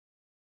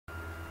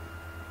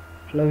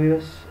Hello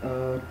viewers,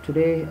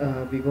 today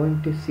we're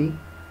going to see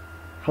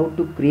how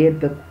to create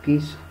the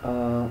cookies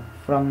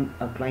from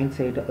a client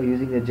side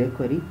using the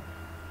jQuery.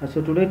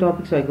 So today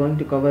topics are going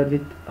to cover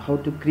with how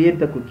to create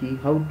the cookie,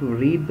 how to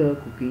read the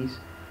cookies,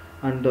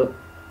 and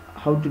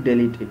how to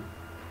delete it.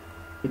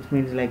 It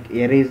means like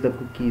erase the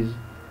cookies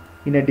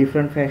in a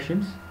different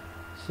fashions.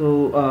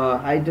 So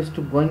I just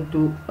going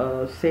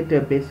to set a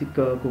basic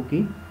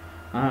cookie,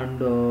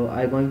 and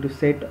I'm going to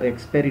set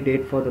expiry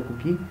date for the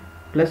cookie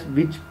plus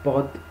which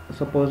path.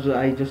 Suppose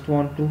I just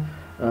want to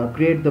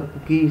create the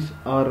cookies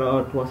or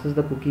to access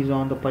the cookies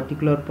on the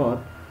particular path,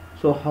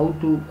 so how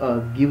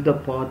to give the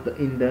path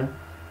in the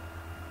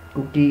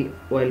cookie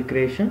while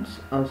creations,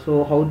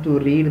 so how to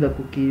read the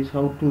cookies,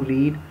 how to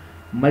read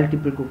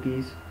multiple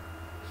cookies.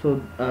 So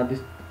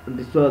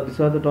these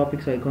are the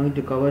topics I'm going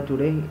to cover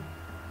today.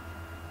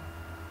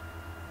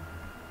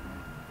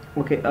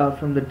 Okay,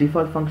 from the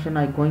default function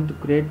I'm going to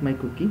create my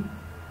cookie.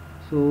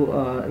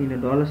 So in a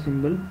dollar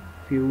symbol,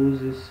 if you use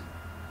this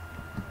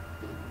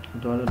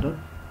dollar dot,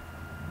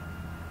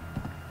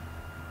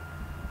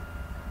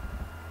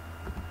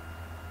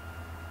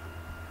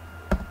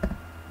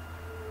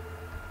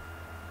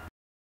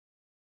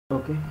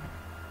 okay,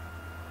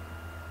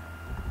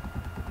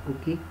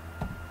 cookie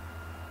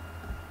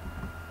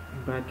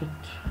bracket,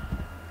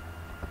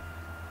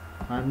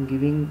 I'm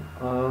giving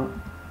a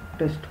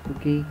test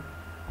cookie.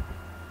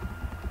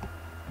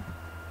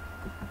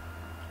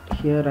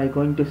 Here I'm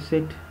going to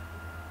set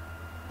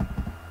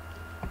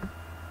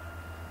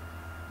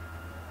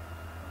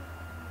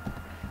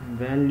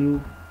value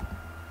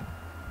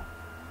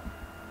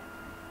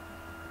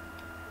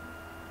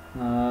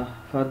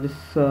for this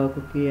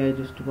cookie. I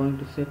just going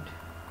to set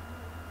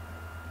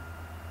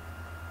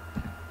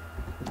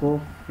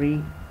go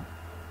free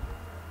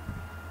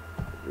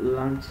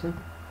launcher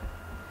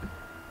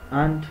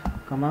and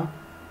comma.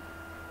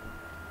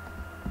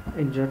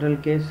 In general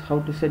case, how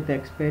to set the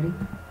expiry.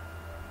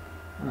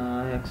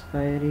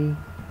 Expiry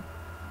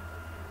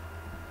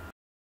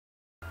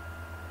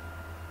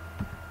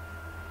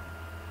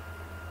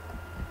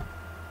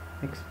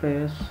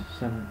expires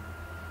 7.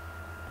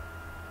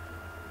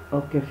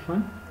 Okay,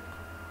 fine.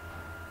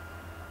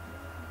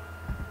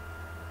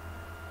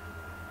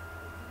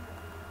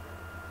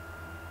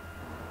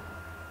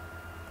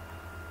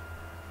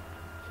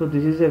 So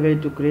this is a way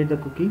to create the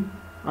cookie.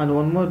 And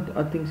one more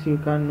things you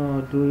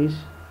can do is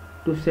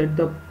to set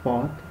the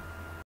path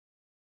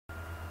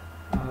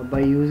by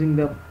using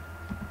the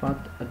path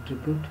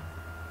attribute.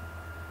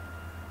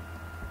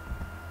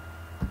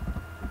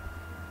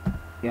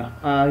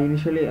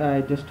 Initially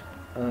I just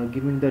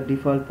giving the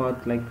default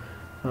path, like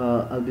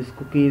this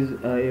cookie is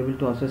able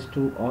to access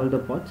to all the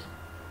paths.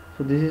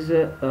 So this is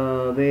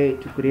a way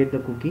to create the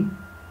cookie.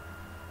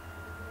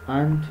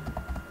 And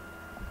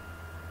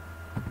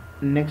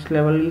next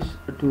level is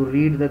to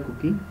read the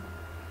cookie.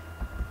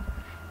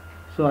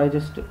 So I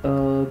just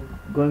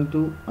going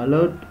to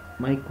alert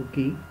my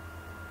cookie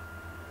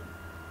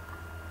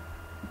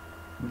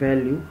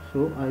value.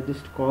 So I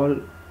just call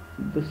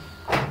this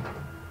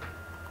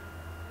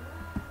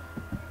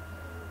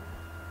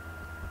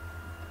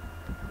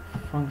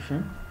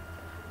function.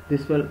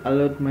 This will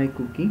alert my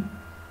cookie.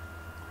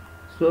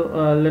 So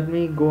let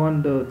me go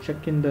and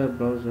check in the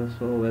browser,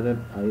 so whether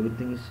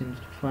everything seems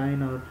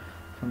fine or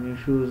some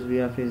issues we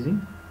are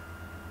facing.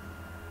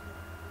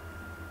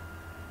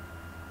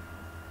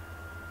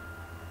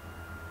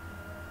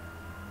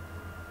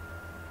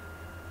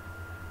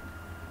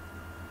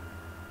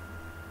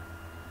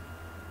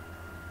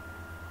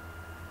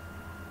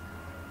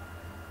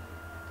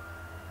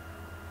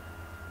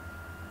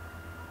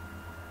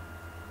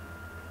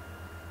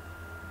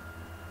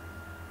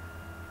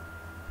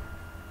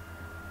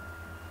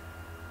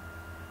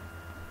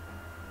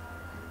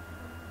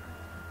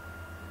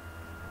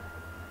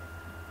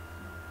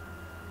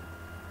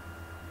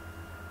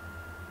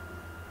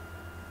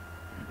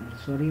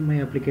 Sorry,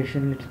 my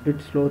application it's a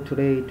bit slow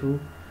today to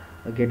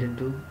get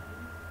into.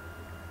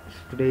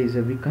 Today is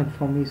a weekend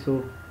for me,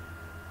 so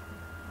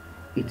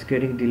it's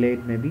getting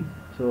delayed maybe.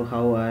 So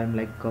how I'm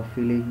like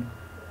feeling.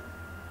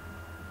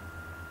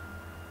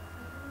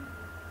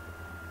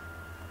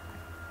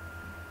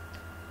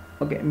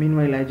 Okay,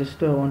 meanwhile I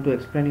just want to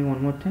explain you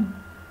one more thing.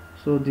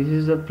 So this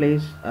is the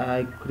place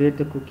I create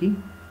the cookie,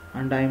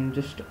 and I'm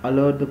just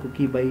alert the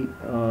cookie by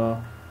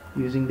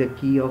using the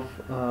key of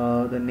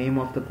the name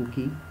of the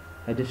cookie.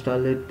 I just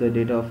alert the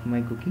data of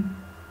my cookie.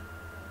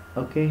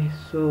 Okay,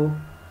 so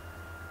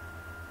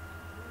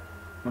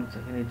one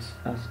second, it's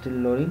still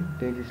loading.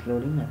 Page is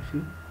loading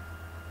actually.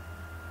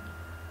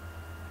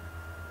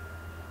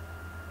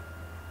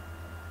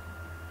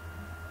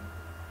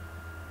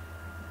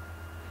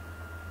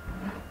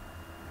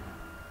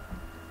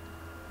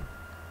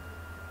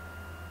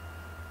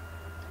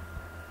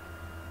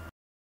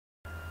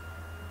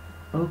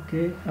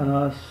 Okay,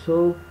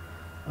 so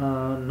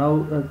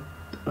now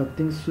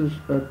things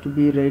to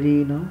be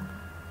ready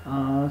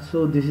now.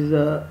 So this is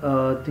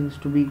things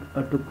to be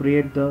to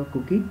create the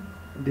cookie.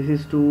 This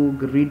is to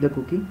read the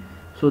cookie.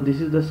 So this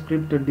is the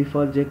script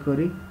default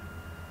jQuery.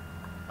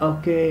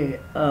 Okay,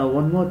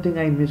 one more thing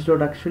I missed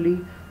out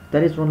actually.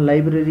 There is one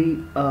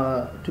library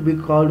to be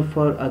called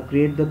for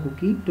create the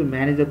cookie to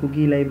manage the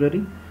cookie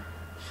library.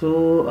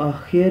 So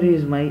here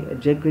is my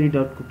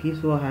jQuery.cookie.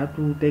 So I have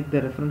to take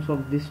the reference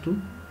of this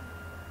too.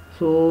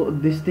 So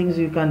these things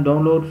you can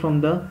download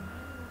from the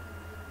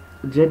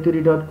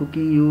jQuery.cookie.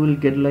 You will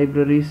get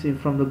libraries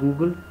from the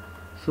Google.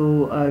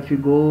 So if you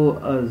go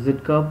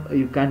zcup,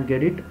 you can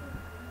get it.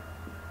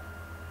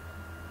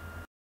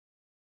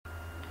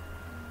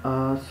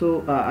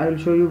 I will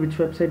show you which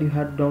website you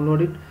have to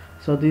download it.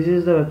 So this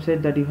is the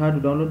website that you have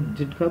to download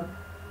zcup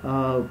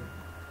 //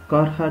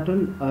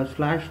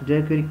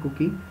 jQuery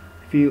cookie.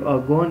 If you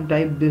go and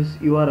type this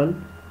URL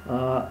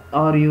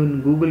or you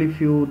in Google, if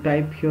you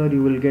type here,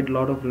 you will get a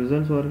lot of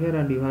results over here,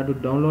 and you have to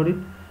download it,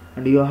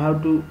 and you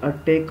have to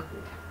take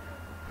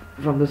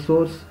from the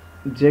source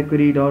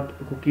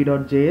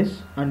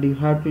jQuery.cookie.js, and you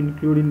have to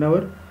include in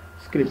our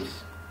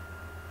scripts.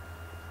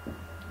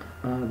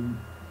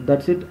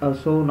 That's it.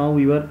 So now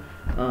your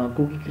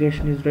cookie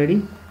creation is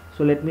ready.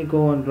 So let me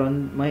go and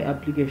run my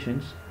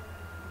applications.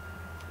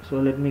 So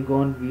let me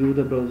go and view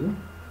the browser.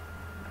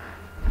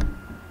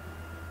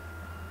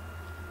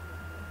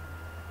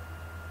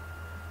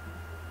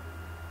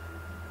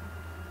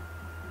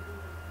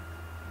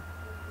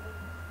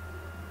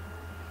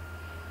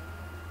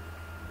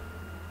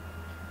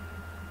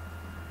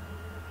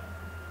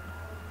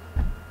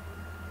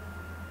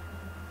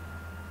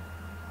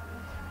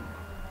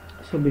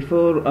 So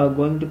before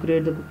going to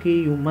create the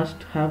cookie, you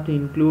must have to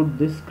include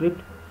this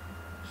script.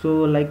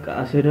 So like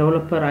as a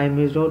developer, I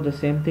missed out the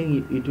same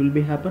thing. It will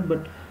be happen,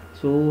 but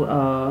so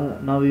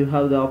now you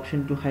have the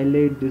option to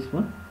highlight this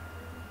one.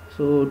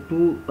 So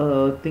two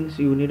things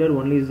you needed.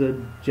 One is the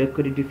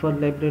jQuery default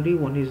library.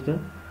 One is the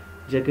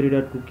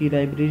jQuery.cookie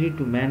library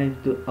to manage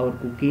our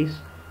cookies.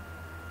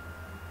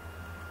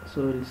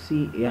 So we'll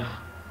see. Yeah.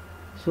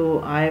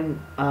 So I'm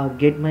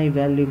get my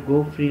value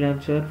go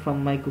freelancer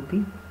from my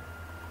cookie.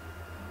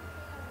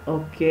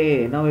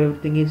 Okay, now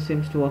everything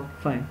seems to work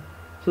fine.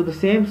 So the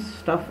same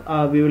stuff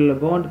we will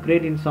go on to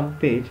create in some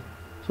page.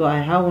 So I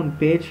have one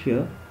page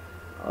here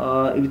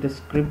with the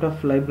script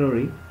of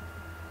library.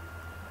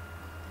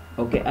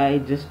 Okay, I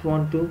just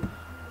want to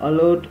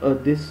alert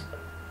this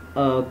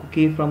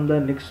cookie from the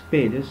next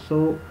page.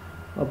 So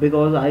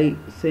because I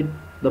set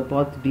the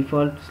path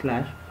default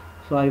 /,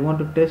 so I want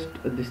to test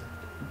this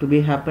to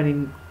be happen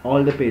in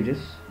all the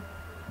pages.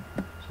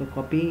 So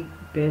copy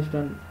paste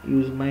and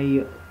use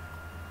my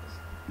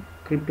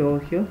script over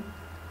here.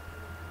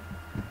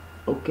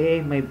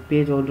 Okay, my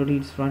page already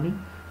is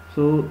running.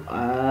 So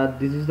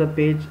this is the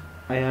page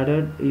I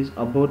added is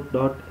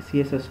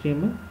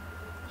about.cshtml.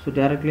 So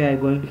directly I am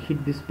going to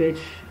hit this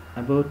page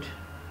about.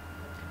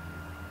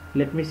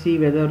 Let me see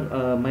whether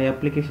my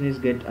application is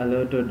get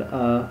alerted.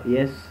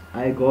 Yes,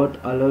 I got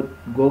alert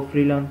go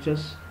free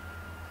launches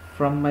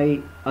from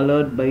my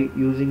alert by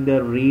using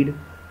the read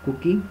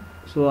cookie.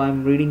 So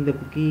I'm reading the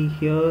cookie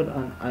here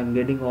and I'm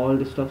getting all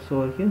the stuff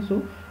over here.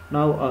 So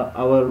now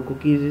our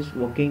cookies is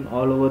working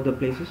all over the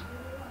places.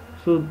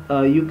 So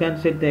you can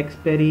set the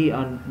expiry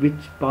on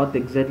which path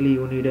exactly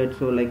you needed.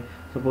 So like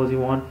suppose you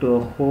want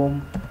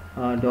home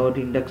dot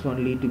index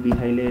only to be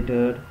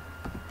highlighted.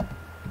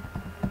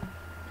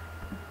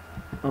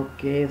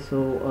 Okay,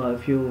 so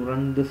if you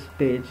run this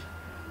page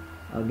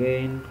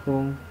again,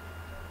 home,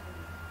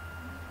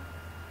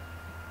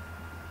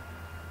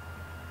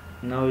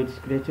 now it's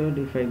created.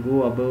 If I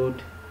go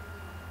about,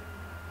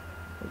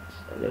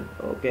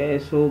 okay,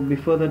 so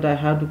before that I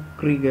have to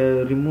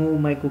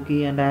remove my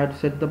cookie and I have to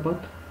set the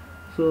path.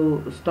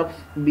 So stuff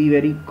be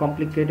very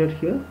complicated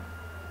here.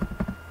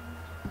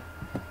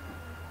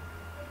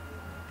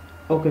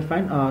 Okay,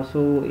 fine.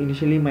 So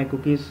initially my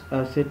cookies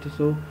are set,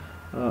 so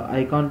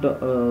I can't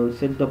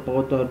set the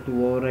path or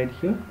to override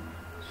here.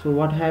 So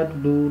what I have to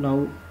do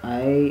now,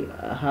 I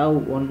have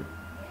one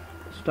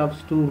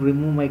steps to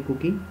remove my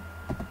cookie.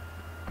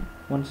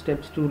 One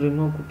steps to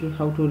remove cookie.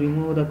 How to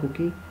remove the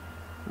cookie?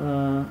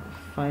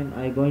 Fine.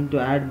 I going to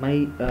add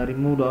my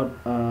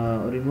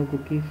remove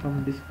cookie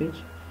from this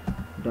page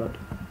dot.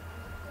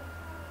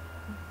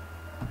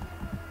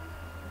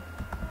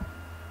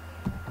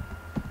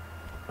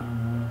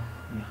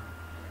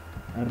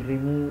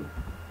 Remove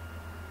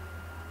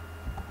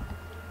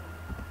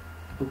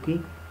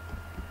cookie.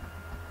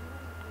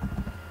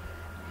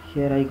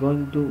 Here I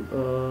going to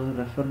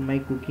refer my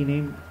cookie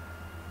name.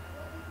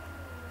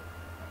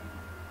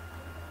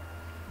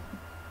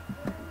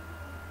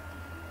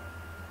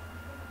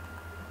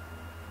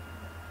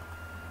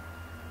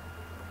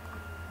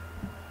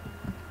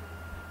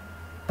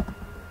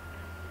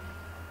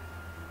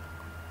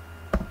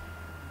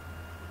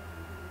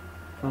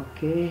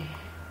 Okay,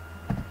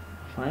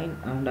 fine,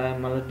 and I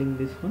am alerting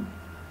this one.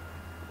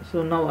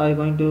 So now I am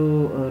going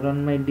to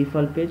run my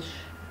default page.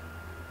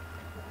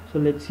 So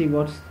let's see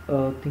what's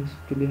things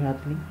to be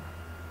happening.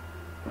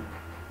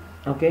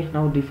 Okay,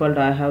 now default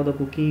I have the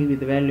cookie with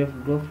the value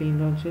of go free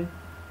launcher.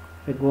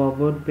 If I go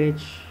about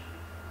page,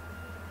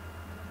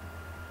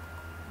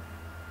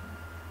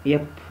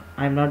 yep,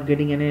 I'm not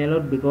getting any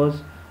alert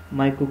because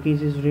my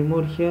cookies is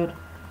removed here,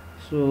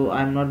 so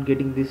I'm not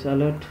getting this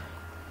alert.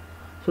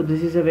 So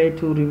this is a way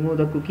to remove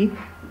the cookie.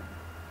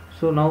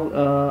 So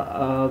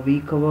now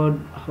we covered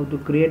how to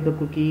create the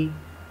cookie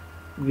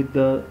with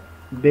the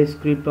base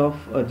script of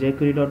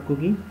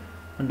jQuery.cookie,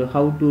 and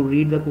how to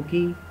read the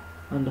cookie,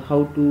 and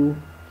how to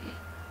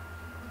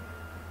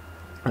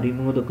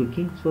remove the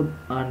cookie, so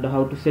and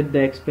how to set the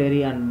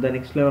expiry, and the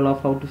next level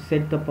of how to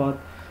set the path.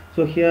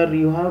 So here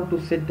you have to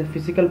set the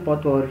physical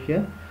path over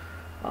here.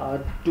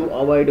 To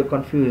avoid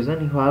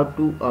confusion, you have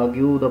to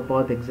give the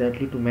path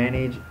exactly to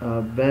manage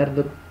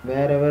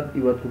wherever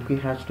your cookie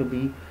has to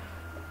be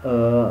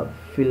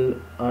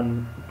filled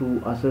and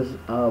to access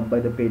by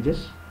the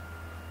pages.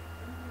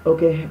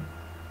 Okay,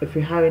 if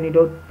you have any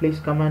doubt, please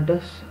comment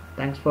us.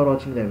 Thanks for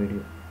watching the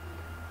video.